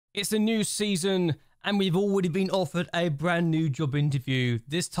It's a new season, and we've already been offered a brand new job interview,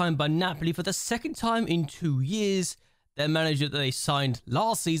 this time by Napoli for the second time in 2 years. Their manager that they signed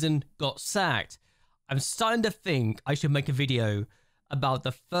last season got sacked. I'm starting to think I should make a video about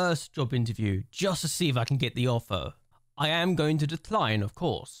the first job interview just to see if I can get the offer. I am going to decline, of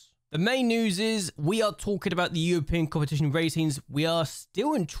course. The main news is we are talking about the European competition ratings. We are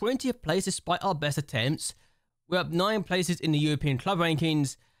still in 20th place despite our best attempts. We're up 9 places in the European club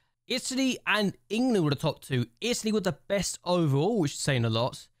rankings. Italy and England were the top 2. Italy were the best overall, which is saying a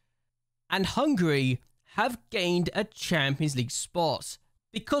lot. And Hungary have gained a Champions League spot.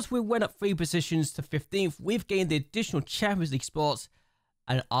 Because we went up 3 positions to 15th, we've gained the additional Champions League spots,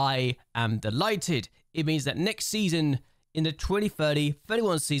 and I am delighted. It means that next season, in the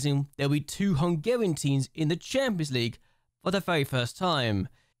 2030-31 season, there'll be 2 Hungarian teams in the Champions League for the very first time.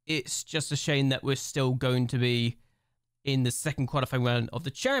 It's just a shame that we're still going to be in the second qualifying round of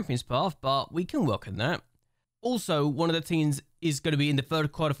the Champions path, but we can work on that. Also, one of the teams is going to be in the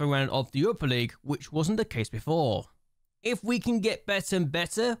third qualifying round of the Europa League, which wasn't the case before. If we can get better and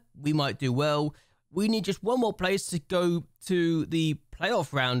better, we might do well. We need just 1 more place to go to the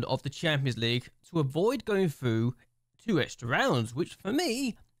playoff round of the Champions League to avoid going through 2 extra rounds, which for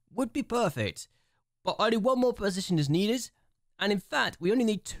me would be perfect. But only 1 more position is needed. And in fact, we only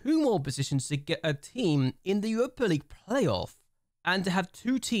need 2 more positions to get a team in the Europa League playoff and to have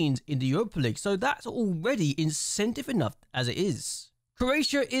 2 teams in the Europa League. So that's already incentive enough as it is.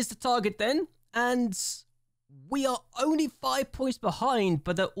 Croatia is the target then, and we are only 5 points behind,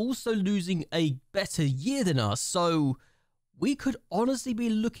 but they're also losing a better year than us. So we could honestly be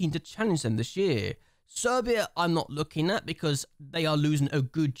looking to challenge them this year. Serbia, I'm not looking at because they are losing a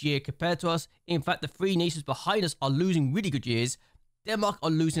good year compared to us. In fact, the 3 nations behind us are losing really good years. Denmark are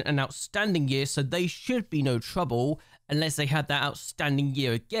losing an outstanding year, so they should be no trouble unless they had that outstanding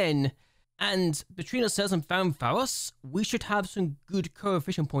year again. And between ourselves and Ferencváros, we should have some good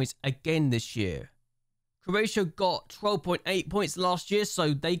coefficient points again this year. Croatia got 12.8 points last year,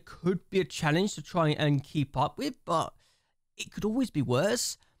 so they could be a challenge to try and keep up with, but it could always be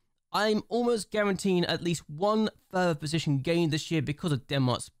worse. I'm almost guaranteeing at least 1 further position gain this year because of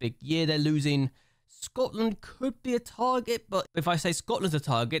Denmark's big year they're losing. Scotland could be a target, but if I say Scotland's a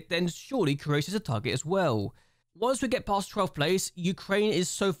target, then surely Croatia's a target as well. Once we get past 12th place, Ukraine is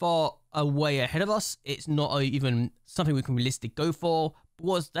so far way ahead of us, it's not even something we can realistically go for. But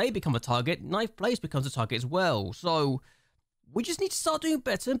once they become a target, 9th place becomes a target as well. So we just need to start doing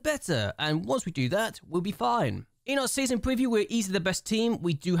better and better, and once we do that, we'll be fine. In our season preview, we're easily the best team.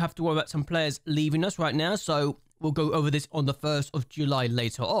 We do have to worry about some players leaving us right now, so we'll go over this on the 1st of July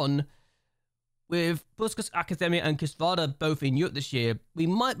later on. With Budapest Academia and Kisvada both in Europe this year, we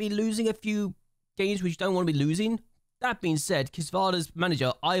might be losing a few games which don't want to be losing. That being said, Kisvada's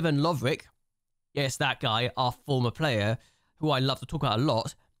manager, Ivan Lovric, yes, that guy, our former player, who I love to talk about a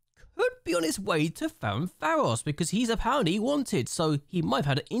lot, could be on his way to Ferencváros because he's apparently wanted, so he might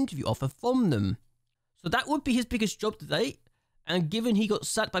have had an interview offer from them. So that would be his biggest job to date, and given he got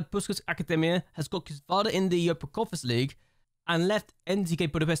sacked by Budapest Academia, has got Kisvada in the Europa Conference League, and left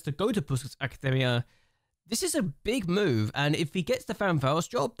NTK Budapest to go to Budapest Academia, this is a big move, and if he gets the Ferencváros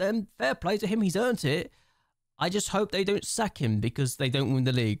job, then fair play to him, he's earned it. I just hope they don't sack him because they don't win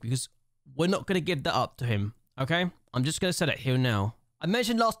the league, because we're not going to give that up to him, okay? I'm just going to say that here now. I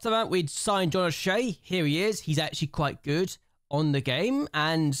mentioned last time out we'd signed John O'Shea. Here he is. He's actually quite good on the game,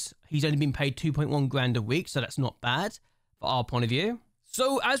 and he's only been paid 2.1 grand a week, so that's not bad for our point of view.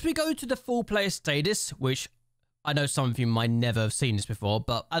 So as we go to the full player status, which I know some of you might never have seen this before,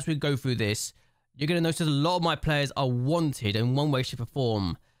 but as we go through this, you're going to notice a lot of my players are wanted in one way, shape or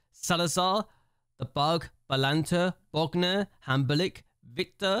form. Salazar, The Bug, Balanta, Bogner, Hambilic,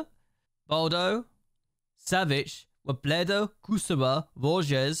 Victor, Baldo, Savic, Robledo, Kusaba,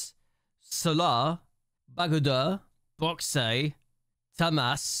 Borges, Solar, Baguda, Boxe,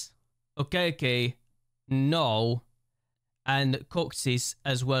 Tamas, Okeke, Noel, and Coxis,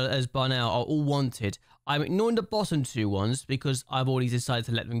 as well as BaN are all wanted. I'm ignoring the bottom 2 ones because I've already decided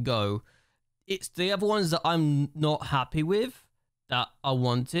to let them go. It's the other ones that I'm not happy with that are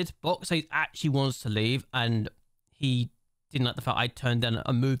wanted. Boxe actually wants to leave, and he didn't like the fact I turned down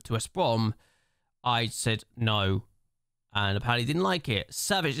a move to West Brom. I said no, and apparently didn't like it.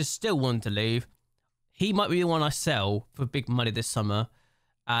 Savage is still wanting to leave. He might be the one I sell for big money this summer,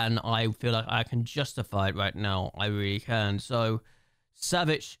 and I feel like I can justify it right now. I really can. So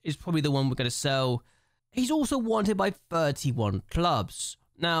Savage is probably the one we're going to sell. He's also wanted by 31 clubs.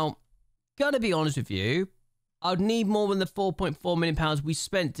 Now, gotta be honest with you, I'd need more than the £4.4 million we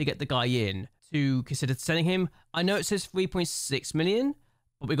spent to get the guy in to consider selling him. I know it says 3.6 million,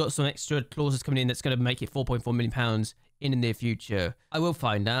 but we got some extra clauses coming in that's going to make it £4.4 million in the near future. I will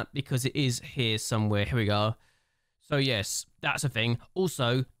find that because it is here somewhere. Here we go. So yes, that's a thing.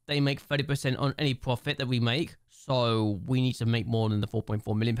 Also, they make 30% on any profit that we make. So we need to make more than the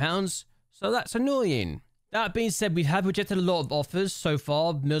 £4.4 million. So that's annoying. That being said, we have rejected a lot of offers so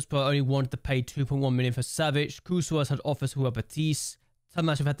far. Middlesbrough only wanted to pay £2.1 million for Savic. Kusu has had offers for Baptiste.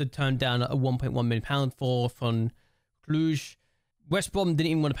 Tomas have had to turn down a £1.1 million for from Cluj. West Brom didn't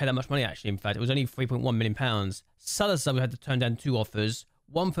even want to pay that much money, actually. In fact, it was only £3.1 million. Salazar, we had to turn down 2 offers.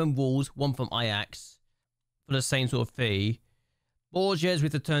 One from Wolves, one from Ajax, for the same sort of fee. Borges, we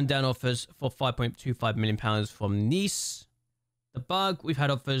had to turn down offers for £5.25 million from Nice. The Bug, we've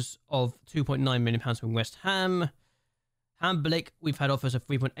had offers of £2.9 million from West Ham. Hamblick, we've had offers of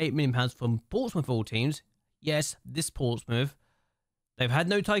 £3.8 million from Portsmouth all teams. Yes, this Portsmouth. They've had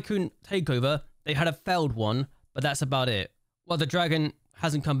no tycoon takeover. They had a failed one, but that's about it. Well, the Dragon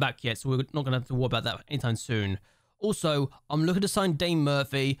hasn't come back yet, so we're not going to have to worry about that anytime soon. Also, I'm looking to sign Dane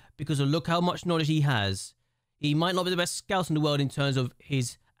Murphy because look how much knowledge he has. He might not be the best scout in the world in terms of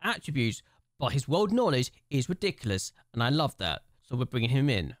his attributes, but his world knowledge is ridiculous, and I love that. So we're bringing him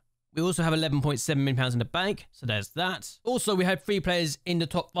in. We also have £11.7 million in the bank, so there's that. Also, we had 3 players in the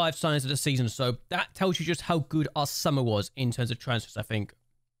top 5 signings of the season, so that tells you just how good our summer was in terms of transfers, I think.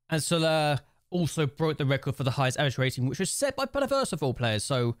 And Soler also broke the record for the highest average rating, which was set by Budapest of all players,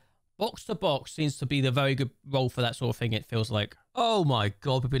 so box to box seems to be the very good role for that sort of thing, it feels like. Oh my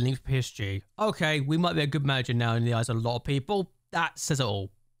god, we've been linked to PSG. Okay, we might be a good manager now in the eyes of a lot of people. That says it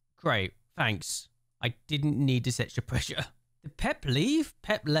all. Great, thanks. I didn't need this extra pressure. Did Pep leave?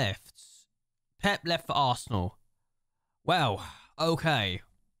 Pep left. Pep left for Arsenal. Well, okay.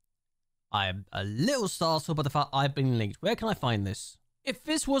 I am a little startled by the fact I've been linked. Where can I find this? If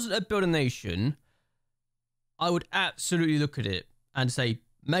this wasn't a Build a Nation, I would absolutely look at it and say,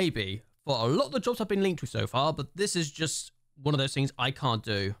 maybe, for a lot of the jobs I've been linked with so far, but this is just one of those things I can't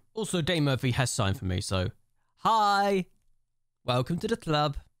do. Also, Dane Murphy has signed for me, so hi! Welcome to the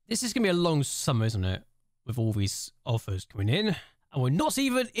club. This is going to be a long summer, isn't it? With all these offers coming in. And we're not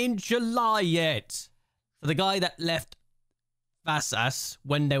even in July yet. So the guy that left Vasas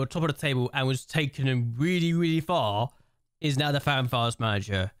when they were top of the table and was taken them really, really far is now the Fanfares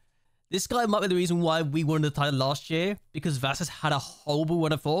manager. This guy might be the reason why we won the title last year, because Vasas had a horrible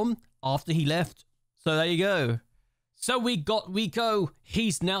run of form after he left. So there you go. So we got Rico.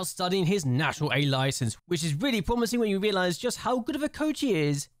 He's now studying his National A license, which is really promising when you realize just how good of a coach he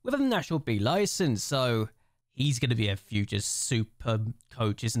is with a National B license. So he's going to be a future super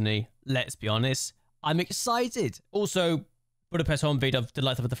coach, isn't he? Let's be honest. I'm excited. Also, Budapest Honvéd, I'm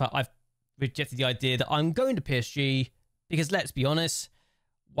delighted with the fact I've rejected the idea that I'm going to PSG because let's be honest,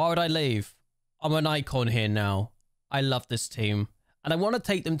 why would I leave? I'm an icon here now. I love this team and I want to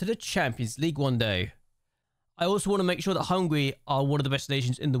take them to the Champions League one day. I also want to make sure that Hungary are one of the best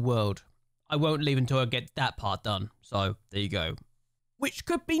nations in the world. I won't leave until I get that part done. So, there you go. Which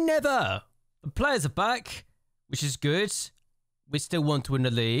could be never. The players are back, which is good. We still want to win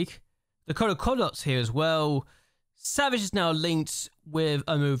the league. The Code of Conduct's here as well. Savage is now linked with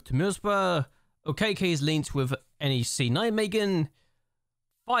a move to Middlesbrough. OKK is linked with NEC Nijmegen.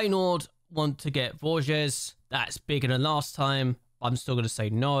 Feyenoord want to get Borges. That's bigger than last time. I'm still going to say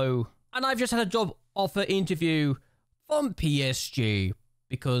no. And I've just had a job offer interview from PSG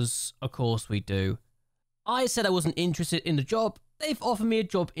because, of course, we do. I said I wasn't interested in the job. They've offered me a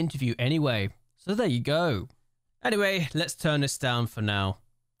job interview anyway. So there you go. Anyway, let's turn this down for now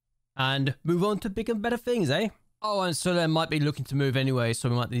and move on to bigger and better things, eh? Oh, and Soler might be looking to move anyway, so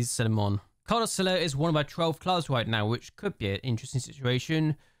we might need to send him on. Carlos Soler is one of my 12 clubs right now, which could be an interesting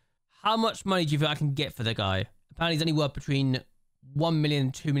situation. How much money do you think I can get for the guy? Apparently, he's only worth between £1 million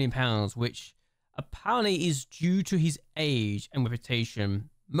and £2 million, which apparently is due to his age and reputation.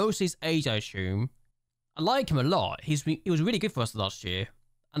 Mostly his age, I assume. I like him a lot. He was really good for us last year,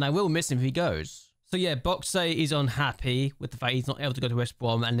 and I will miss him if he goes. So yeah, Boxe is unhappy with the fact he's not able to go to West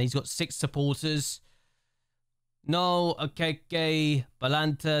Brom, and he's got 6 supporters. No, Okeke,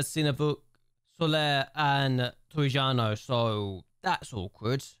 Balanta, Sinabuk, Soler, and Torrijano. So that's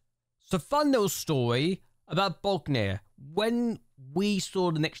awkward. So fun little story about Bogne. When we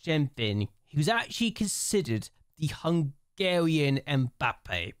saw the next gen thing, he was actually considered the Hungarian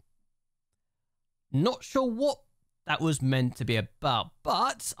Mbappe. Not sure what that was meant to be about,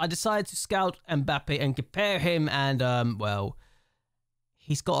 but I decided to scout Mbappe and compare him, and well,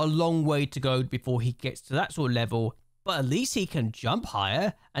 he's got a long way to go before he gets to that sort of level, but at least he can jump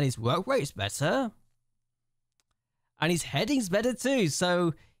higher, and his work rate's better. And his heading's better too,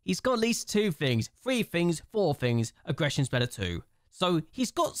 so he's got at least 2 things, 3 things, 4 things. Aggression's better too. So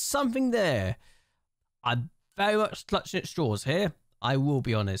he's got something there. I'm very much clutching at straws here. I will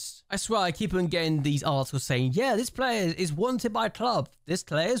be honest. I swear I keep on getting these articles saying, yeah, this player is wanted by a club. This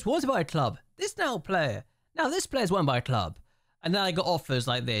player is wanted by a club. This player. Now this player is wanted by a club. And then I got offers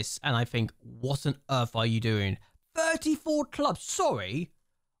like this and I think, what on earth are you doing? 34 clubs. Sorry.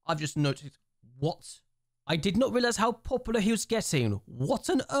 I've just noticed. What? I did not realize how popular he was getting. What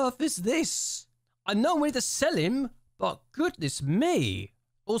on earth is this? I know I'm ready to sell him, but goodness me.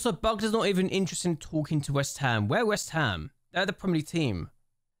 Also, Bugs is not even interested in talking to West Ham. Where West Ham? They're the Premier League team.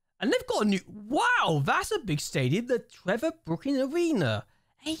 And they've got a new... Wow, that's a big stadium. The Trevor Brooking Arena.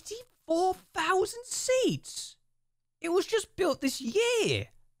 84,000 seats. It was just built this year.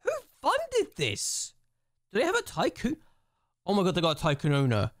 Who funded this? Do they have a tycoon? Oh my god, they got a tycoon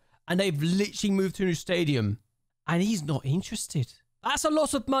owner. And they've literally moved to a new stadium. And he's not interested. That's a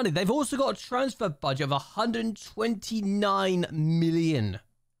lot of money. They've also got a transfer budget of 129 million.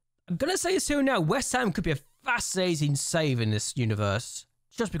 I'm going to say this here now. West Ham could be a fascinating save in this universe.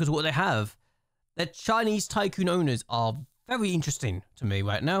 Just because of what they have. Their Chinese tycoon owners are very interesting to me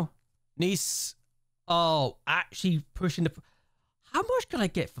right now. Nice. Oh, actually pushing the... How much can I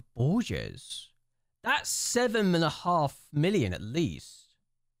get for Borges? That's 7.5 million at least.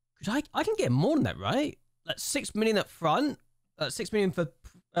 Because I can get more than that, right? Like 6 million up front. 6 million for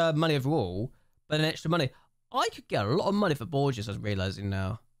money overall. But then extra money. I could get a lot of money for Borges, I'm realizing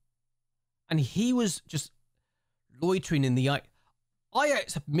now. And he was just loitering in the... I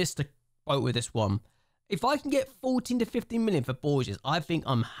missed a boat with this one. If I can get 14 to 15 million for Borges, I think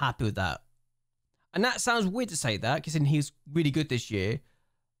I'm happy with that. And that sounds weird to say that, because he's really good this year.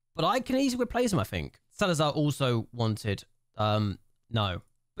 But I can easily replace him, I think. Salazar also wanted. No.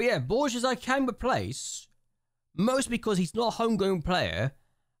 But yeah, Borges I can replace. Mostly because he's not a homegrown player.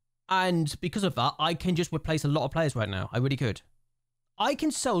 And because of that, I can just replace a lot of players right now. I really could. I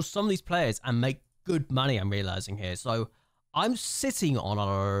can sell some of these players and make good money, I'm realizing here. So I'm sitting on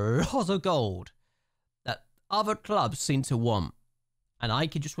a lot of gold that other clubs seem to want. And I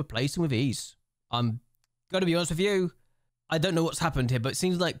can just replace them with ease. I'm going to be honest with you. I don't know what's happened here, but it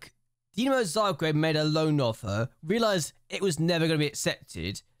seems like Dinamo Zagreb made a loan offer, realized it was never going to be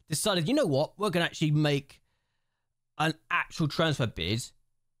accepted, decided, you know what, we're going to actually make an actual transfer bid,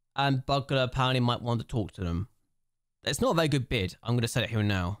 and Bugler apparently might want to talk to them. It's not a very good bid. I'm going to say it here and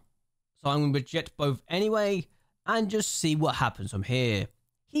now. So I'm going to reject both anyway, and just see what happens from here.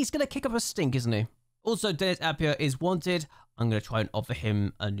 He's going to kick up a stink, isn't he? Also, Dennis Appiah is wanted. I'm going to try and offer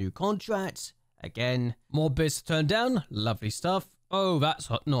him a new contract. Again, more bids to turn down. Lovely stuff. Oh, that's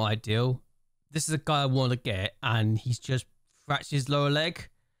not ideal. This is a guy I want to get, and he's just fractured his lower leg.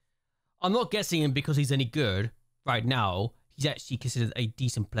 I'm not guessing him because he's any good right now. He's actually considered a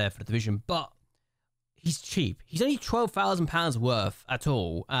decent player for the division, but he's cheap. He's only £12,000 worth at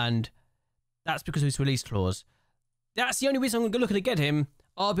all, and that's because of his release clause. That's the only reason I'm looking to get him.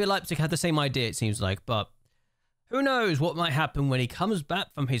 RB Leipzig had the same idea, it seems like, but who knows what might happen when he comes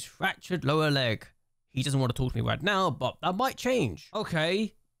back from his fractured lower leg. He doesn't want to talk to me right now, but that might change.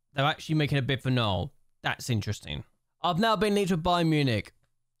 Okay, they're actually making a bid for Noel. That's interesting. I've now been linked with Bayern Munich.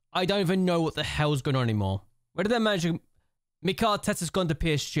 I don't even know what the hell's going on anymore. Where did their manager... Mikel Arteta's gone to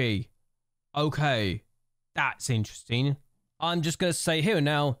PSG. Okay, that's interesting. I'm just going to say here and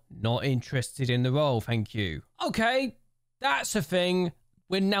now, not interested in the role, thank you. Okay, that's a thing.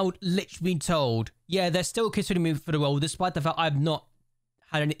 We're now literally being told, yeah, they're still considering me for the role, despite the fact I've not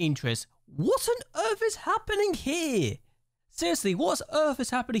had any interest. What on earth is happening here? Seriously, what on earth is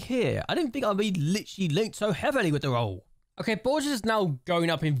happening here? I didn't think I'd be literally linked so heavily with the role. Okay, Borges is now going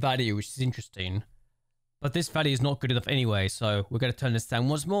up in value, which is interesting. But this value is not good enough anyway, so we're going to turn this down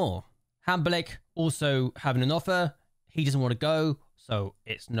once more. Hamberleck also having an offer. He doesn't want to go, so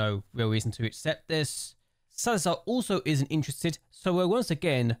it's no real reason to accept this. Salazar also isn't interested, so we're once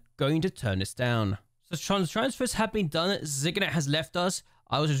again going to turn this down. So transfers have been done. Ziganet has left us.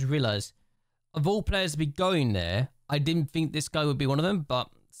 I also just realised, of all players to be going there, I didn't think this guy would be one of them, but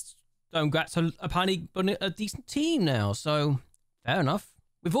Stonegrat's apparently a decent team now, so fair enough.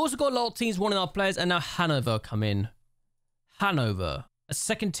 We've also got a lot of teams wanting our players, and now Hanover come in. Hanover, a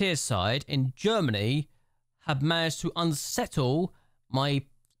second tier side in Germany, have managed to unsettle my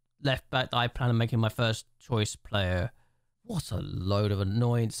left back that I plan on making my first choice player. What a load of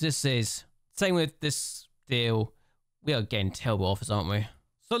annoyance this is. Same with this deal. We are getting terrible offers, aren't we?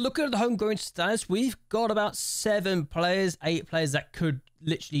 So looking at the homegrown status, we've got about 7 players, 8 players that could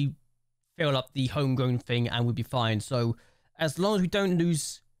literally fill up the homegrown thing and we'd be fine. So as long as we don't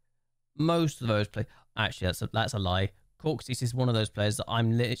lose most of those players. Actually, that's a lie. Corksis is one of those players that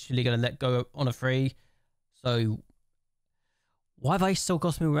I'm literally going to let go on a free. So Why have I still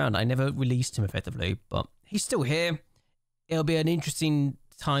got him around? I never released him effectively, but he's still here. It'll be an interesting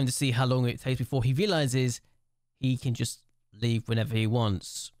time to see how long it takes before he realizes he can just leave whenever he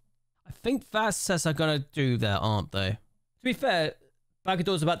wants. I think Fast says are going to do that, aren't they? To be fair,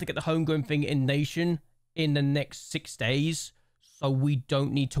 Bagador's about to get the homegrown thing in Nation in the next 6 days, so we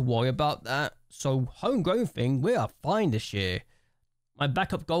don't need to worry about that. So homegrown thing, we are fine this year. My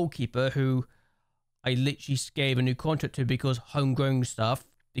backup goalkeeper, who I literally gave a new contract to because homegrown stuff,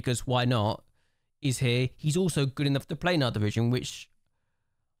 because why not, is here. He's also good enough to play in our division, which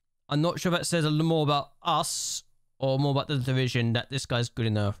I'm not sure if that says a little more about us or more about the division that this guy's good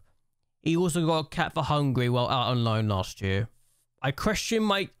enough. He also got a cap for Hungary while out on loan last year. I question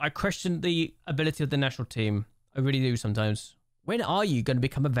the ability of the national team. I really do sometimes. When are you going to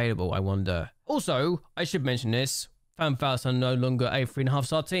become available, I wonder? Also, I should mention this. FanFast are no longer a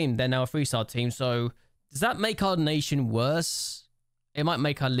 3.5-star team. They're now a 3-star team. So does that make our nation worse? It might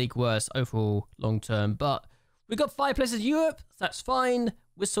make our league worse overall long term. But we got 5 places in Europe. So that's fine.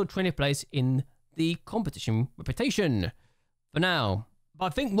 We're still 20th place in the competition reputation for now. But I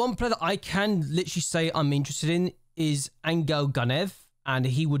think one player that I can literally say I'm interested in is Angel Ganev, and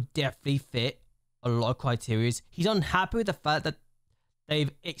he would definitely fit a lot of criteria. He's unhappy with the fact that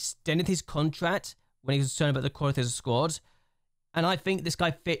they've extended his contract when he's concerned about the quality of the squad, and I think this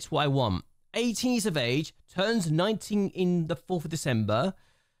guy fits what I want. 18 years of age, turns 19 in the 4th of December,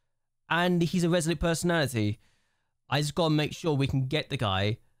 and he's a resolute personality. I just got to make sure we can get the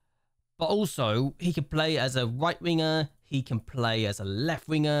guy, but also he can play as a right winger, he can play as a left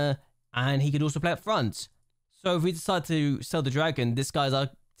winger, and he could also play up front. So if we decide to sell the Dragon, this guy's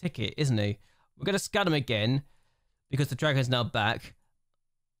our ticket, isn't he? We're going to scan him again because the Dragon's now back.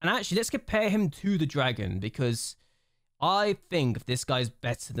 And actually, let's compare him to the Dragon because I think this guy's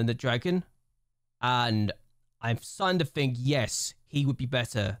better than the Dragon. And I'm starting to think, yes, he would be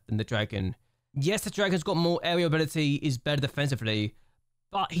better than the Dragon. Yes, the Dragon's got more aerial ability, is better defensively,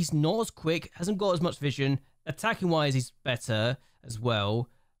 but he's not as quick, hasn't got as much vision. Attacking-wise, he's better as well.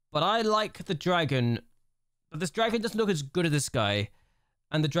 But I like the Dragon. But this Dragon doesn't look as good as this guy.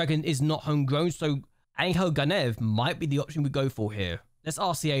 And the Dragon is not homegrown, so Angel Ganev might be the option we go for here. Let's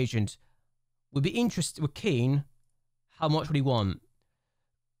ask the agent. We'd be interested, we're keen. How much would he want?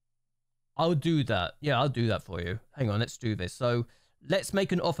 I'll do that. Yeah, I'll do that for you. Hang on, let's do this. So let's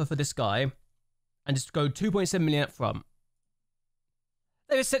make an offer for this guy and just go 2.7 million up front.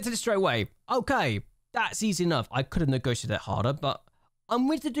 They were set to this straight away. Okay, that's easy enough. I could have negotiated that harder, but I'm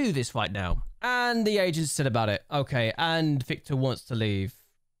willing to do this right now. And the agent said about it. Okay, and Victor wants to leave.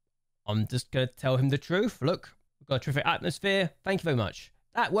 I'm just going to tell him the truth. Look, we've got a terrific atmosphere. Thank you very much.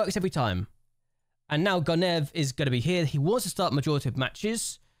 That works every time. And now Ganev is going to be here. He wants to start majority of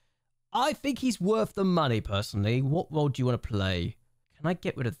matches. I think he's worth the money, personally. What role do you want to play? Can I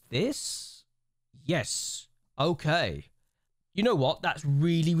get rid of this? Yes. Okay. You know what? That's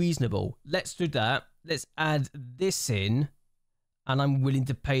really reasonable. Let's do that. Let's add this in. And I'm willing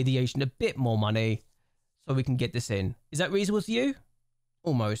to pay the agent a bit more money so we can get this in. Is that reasonable to you?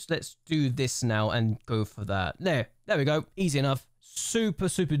 Almost. Let's do this now and go for that. There we go. Easy enough. Super,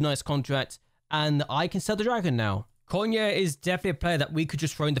 super nice contract. And I can sell the Dragon now. Konya is definitely a player that we could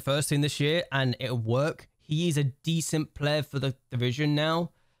just throw in the first team this year and it'll work. He is a decent player for the division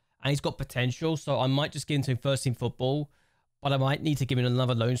now. And he's got potential. So I might just give him to first team football. But I might need to give him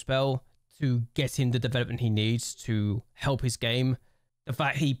another loan spell to get him the development he needs to help his game. The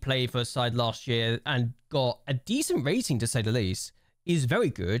fact he played for a side last year and got a decent rating, to say the least, is very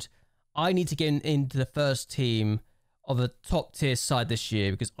good. I need to get him into the first team of a top tier side this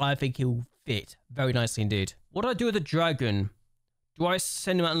year because I think he'll fit very nicely indeed. What do I do with the Dragon? Do I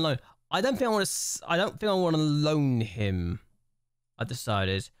send him out on loan? I don't think I want to loan him. I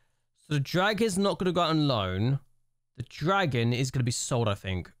decided. So the Dragon's not going to go out on loan. The Dragon is going to be sold, I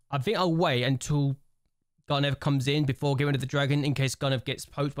think. I think I'll wait until Ganev comes in before getting rid of the Dragon in case Ganev gets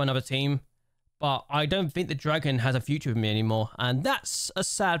poached by another team. But I don't think the Dragon has a future with me anymore. And that's a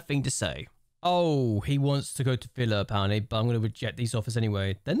sad thing to say. Oh, he wants to go to Villa apparently, but I'm going to reject these offers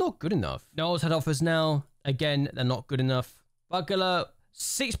anyway. They're not good enough. Noel's had offers now. Again, they're not good enough. Bugler,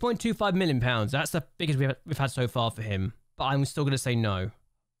 £6.25 million. That's the biggest we've had so far for him. But I'm still going to say no.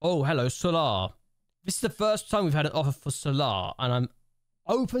 Oh, hello, Solar. This is the first time we've had an offer for Solar, and I'm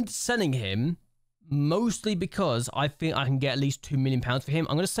open to selling him, mostly because I think I can get at least £2 million for him.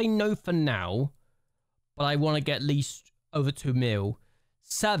 I'm going to say no for now, but I want to get at least over 2 mil.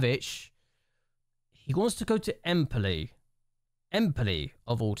 Savic, he wants to go to Empoli. Empoli,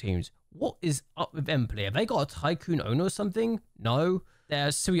 of all teams. What is up with Empoli? Have they got a tycoon owner or something? No. They're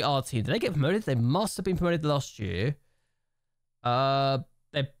a Serie A team. Did they get promoted? They must have been promoted last year.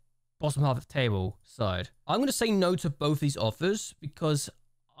 They're bottom half of the table side. I'm going to say no to both these offers because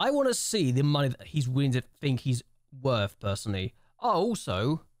I want to see the money that he's willing to think he's worth personally. Oh,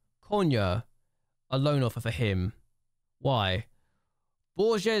 also, Konya, a loan offer for him. Why?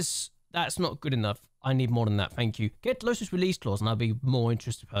 Borges, that's not good enough. I need more than that, thank you. Get Lotus release clause and I'll be more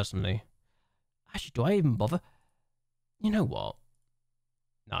interested personally. Actually, do I even bother? You know what?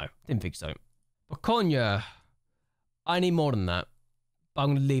 No, didn't think so. But Konya, I need more than that. But I'm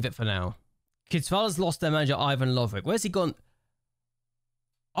going to leave it for now. Kidsvala's lost their manager, Ivan Lovric. Where's he gone?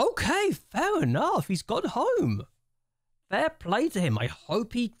 Okay, fair enough. He's gone home. Fair play to him. I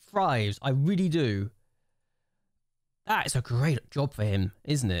hope he thrives. I really do. That is a great job for him,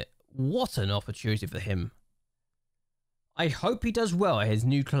 isn't it? What an opportunity for him. I hope he does well at his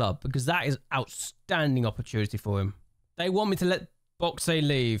new club because that is outstanding opportunity for him. They want me to let Boxe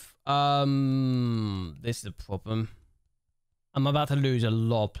leave. This is a problem. I'm about to lose a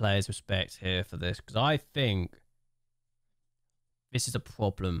lot of players' respect here for this because I think this is a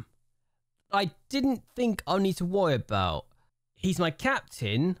problem I didn't think I'll need to worry about. He's my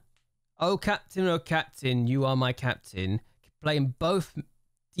captain. Oh, captain, you are my captain. Playing both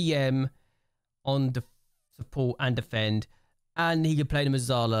DM on the support and defend. And he can play the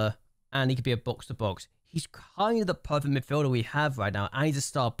Mazzala. And he could be a box-to-box. He's kind of the perfect midfielder we have right now. And he's a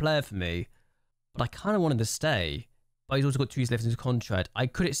star player for me. But I kind of want him to stay. But he's also got 2 years left in his contract. I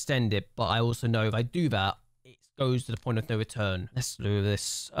could extend it. But I also know if I do that, it goes to the point of no return. Let's do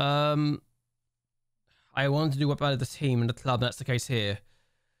this. I want to do what out of the team and the club. And that's the case here.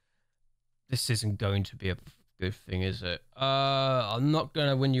 This isn't going to be a good thing, is it? I'm not going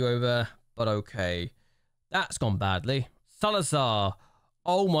to win you over, but okay. That's gone badly. Salazar.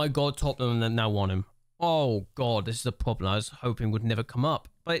 Oh my god, Tottenham now want him. Oh god, this is a problem I was hoping would never come up.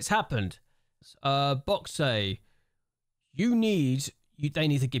 But it's happened. Boxe. They need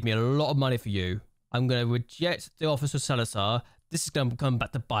to give me a lot of money for you. I'm going to reject the offer for Salazar. This is going to come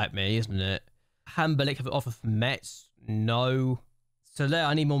back to bite me, isn't it? Hamberlick have an offer for Metz. No. So there,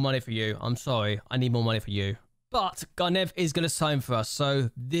 I need more money for you. I'm sorry. I need more money for you. But Garnev is going to sign for us. So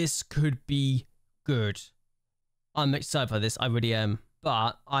this could be good. I'm excited for this. I really am.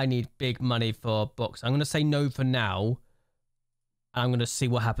 But I need big money for Boxe. I'm going to say no for now. I'm going to see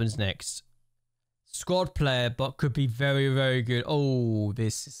what happens next. Squad player, but could be very, very good. Oh,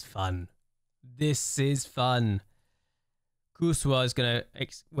 this is fun. This is fun. Kuswa is going to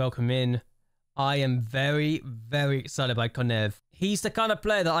welcome in. I am very, very excited by Konev. He's the kind of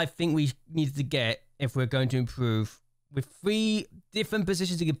player that I think we needed to get if we're going to improve. With 3 different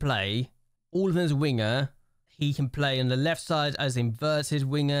positions he can play, all of them as a winger. He can play on the left side as inverted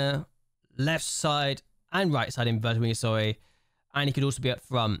winger, left side and right side inverted winger, sorry. And he could also be up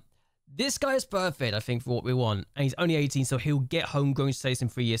front. This guy is perfect, I think, for what we want. And he's only 18, so he'll get homegrown status in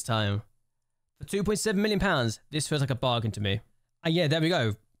 3 years' time. For £2.7 million, this feels like a bargain to me. And yeah, there we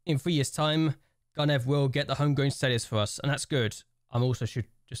go. In 3 years' time, Garnev will get the homegrown status for us, and that's good. I also should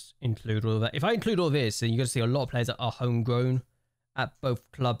just include all of that. If I include all this, then you're going to see a lot of players that are homegrown at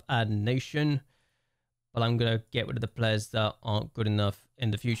both club and nation. But I'm going to get rid of the players that aren't good enough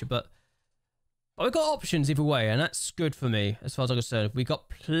in the future. But we've got options either way, and that's good for me as far as I'm concerned. We've got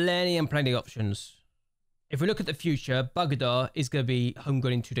plenty and plenty of options. If we look at the future, Bagadar is going to be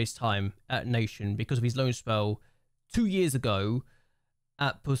homegrown in 2 days' time at nation because of his loan spell 2 years ago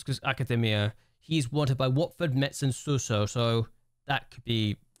at Puskas Academia. He's wanted by Watford, Metz and Suso, so that could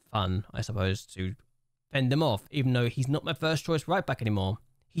be fun, I suppose, to fend him off, even though he's not my first choice right back anymore.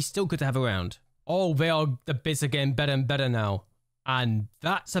 He's still good to have around. Oh, the bids are getting better and better now. And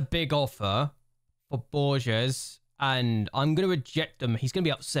that's a big offer for Borges, and I'm going to reject them. He's going to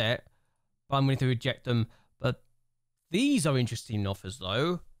be upset, but I'm going to reject them. But these are interesting offers,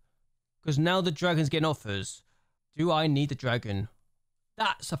 though, because now the Dragon's getting offers. Do I need the Dragon?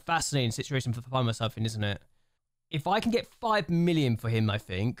 That's a fascinating situation to find myself in, isn't it? If I can get 5 million for him, I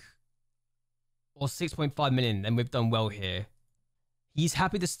think, or 6.5 million, then we've done well here. He's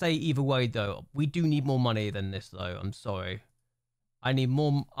happy to stay either way, though. We do need more money than this, though. I'm sorry. I need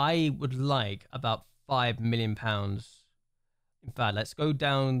more. I would like about £5 million. In fact, let's go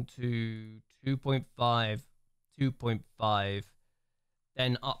down to 2.5, 2.5,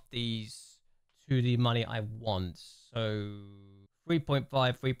 then up these to the money I want. So 3.5,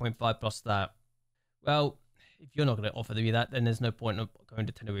 3.5 plus that. Well, if you're not going to offer me that, then there's no point of going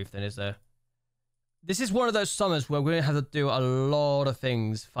to Tenerife then, is there? This is one of those summers where we're going to have to do a lot of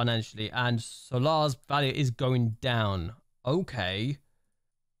things financially, and Solar's value is going down. Okay,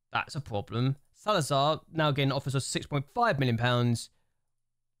 that's a problem. Salazar now getting offers of £6.5 million.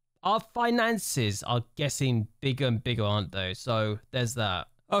 Our finances are getting bigger and bigger, aren't they? So there's that.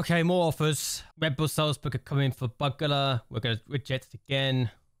 Okay, more offers. Red Bull Salzburg are coming for Bugler. We're going to reject it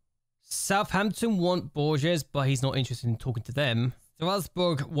again. Southampton want Borges, but he's not interested in talking to them.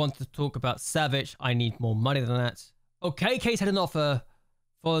 Strasbourg wants to talk about Savic. I need more money than that. Okay, Case had an offer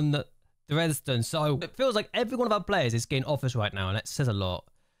from Dresden. So it feels like every one of our players is getting offers right now, and that says a lot.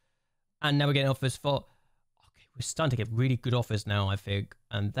 And now we're getting offers for... Okay, we're starting to get really good offers now, I think.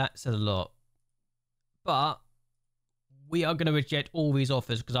 And that says a lot. But we are going to reject all these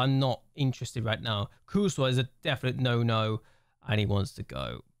offers because I'm not interested right now. Kuswa is a definite no-no, and he wants to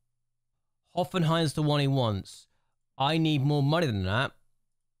go. Hoffenheim's the one he wants. I need more money than that.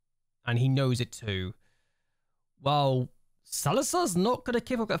 And he knows it too. Well, Salazar's not going to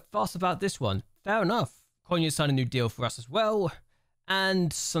keep up a fuss about this one. Fair enough. Konya signed a new deal for us as well.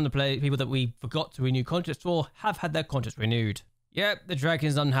 And some of the people that we forgot to renew contracts for have had their contracts renewed. Yep, the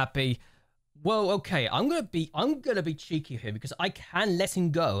Dragon's unhappy. Well, okay, I'm gonna be cheeky here because I can let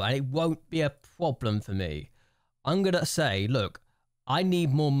him go and it won't be a problem for me. I'm gonna say, look, I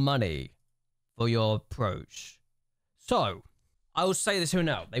need more money for your approach. So, I will say this here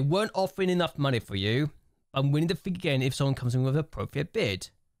now. They weren't offering enough money for you. I'm willing to think again if someone comes in with an appropriate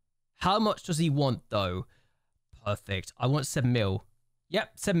bid. How much does he want though? Perfect. I want 7 mil.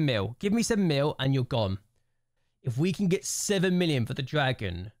 Yep, 7 mil. Give me 7 mil and you're gone. If we can get 7 million for the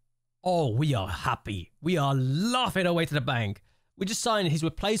Dragon, oh, we are happy. We are laughing our way to the bank. We just signed his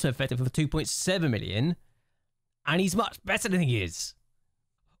replacement effectively for 2.7 million. And he's much better than he is.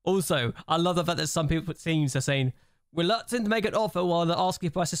 Also, I love the fact that some people, teams are saying, reluctant to make an offer while the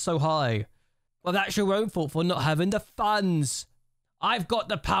asking price is so high. Well, that's your own fault for not having the funds. I've got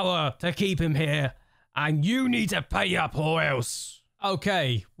the power to keep him here. And you need to pay up or else.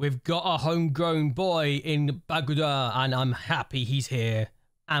 Okay, we've got a homegrown boy in Baguda and I'm happy he's here.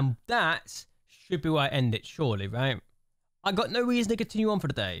 And that should be where I end it, surely, right? I got no reason to continue on for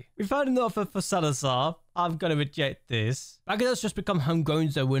today. We found an offer for Salazar. I'm going to reject this. Baguda's just become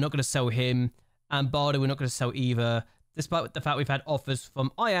homegrown, so we're not going to sell him. And Bardo, we're not going to sell either. Despite the fact we've had offers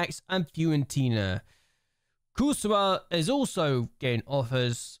from Ajax and Fiorentina. Kusura is also getting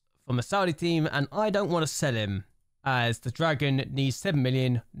offers from a Saudi team, and I don't want to sell him, as the Dragon needs 7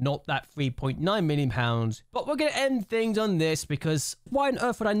 million, not that 3.9 million pounds. But we're going to end things on this, because why on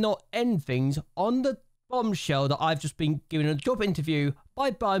earth would I not end things on the bombshell that I've just been given a job interview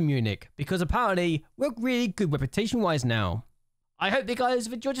by Bayern Munich? Because apparently, we're really good reputation-wise now. I hope you guys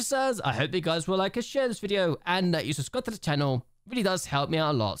have enjoyed yourselves. I hope you guys will like and share this video, and that you subscribe to the channel. It really does help me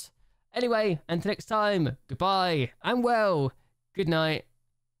out a lot. Anyway, until next time, goodbye, and well, good night.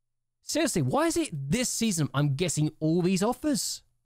 Seriously, why is it this season I'm getting all these offers?